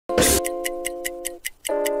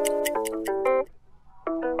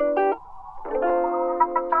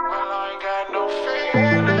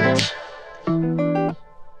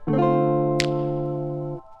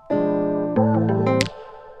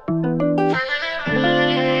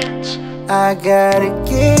I gotta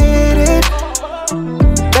get it.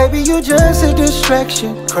 Baby, you just a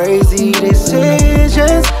distraction. Crazy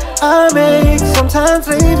decisions I make, sometimes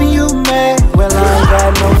leaving you mad. Well, I ain't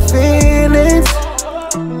got no feelings.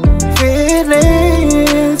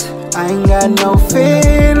 I ain't got no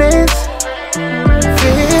feelings.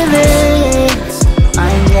 I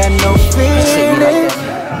ain't got no feelings.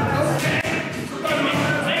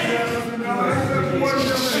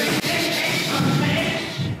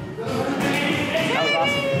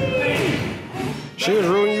 She was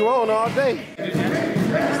rooting you on all day. Feel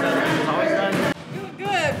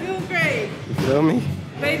good, feel great. You feel me?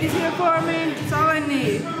 Baby's here for me. That's all I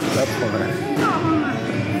need. That's fine.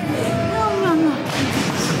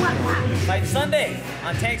 Fight Sunday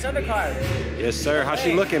on Tank's undercard. Yes, sir. How's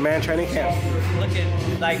she looking, man? Training camp. Looking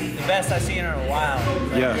like the best I've seen her in a while.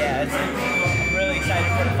 Like, Yeah. I'm really excited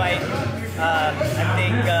for the fight. I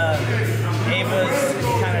think Ava's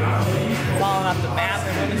kind of falling off the map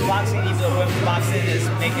in women's boxing, even though women's boxing is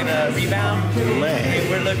making a rebound. Man. And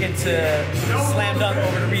we're looking to slam dunk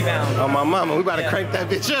over the rebound. Oh, my mama, we about to crank that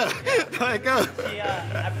bitch up. Like, go.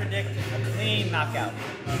 I predict a clean knockout.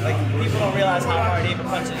 Like, people don't realize how hard Ava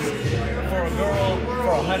punches. For a girl,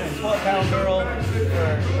 for a 112-pound girl,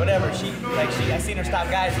 for whatever, I seen her stop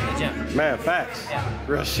guys in the gym. Man, facts. Yeah.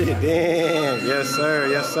 Real shit. Damn. Yes, sir.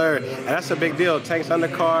 Yes, sir. And that's a big deal. Tank's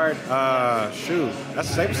undercard. Shoot. That's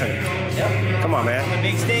a safe percent. Yep. Come on, man. The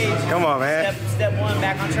big stage. Come on, man. Step one,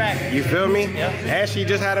 back on track. You feel me? Yep. And she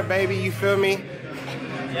just had a baby. You feel me?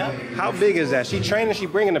 Yep. How big is that? She training, she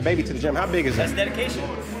bringing the baby to the gym. How big is That's that? dedication.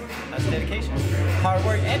 That's dedication. Hard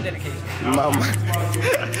work and dedication. Mama.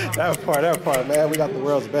 that part, man. We got the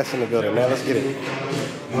world's best in the building, man. Let's get it.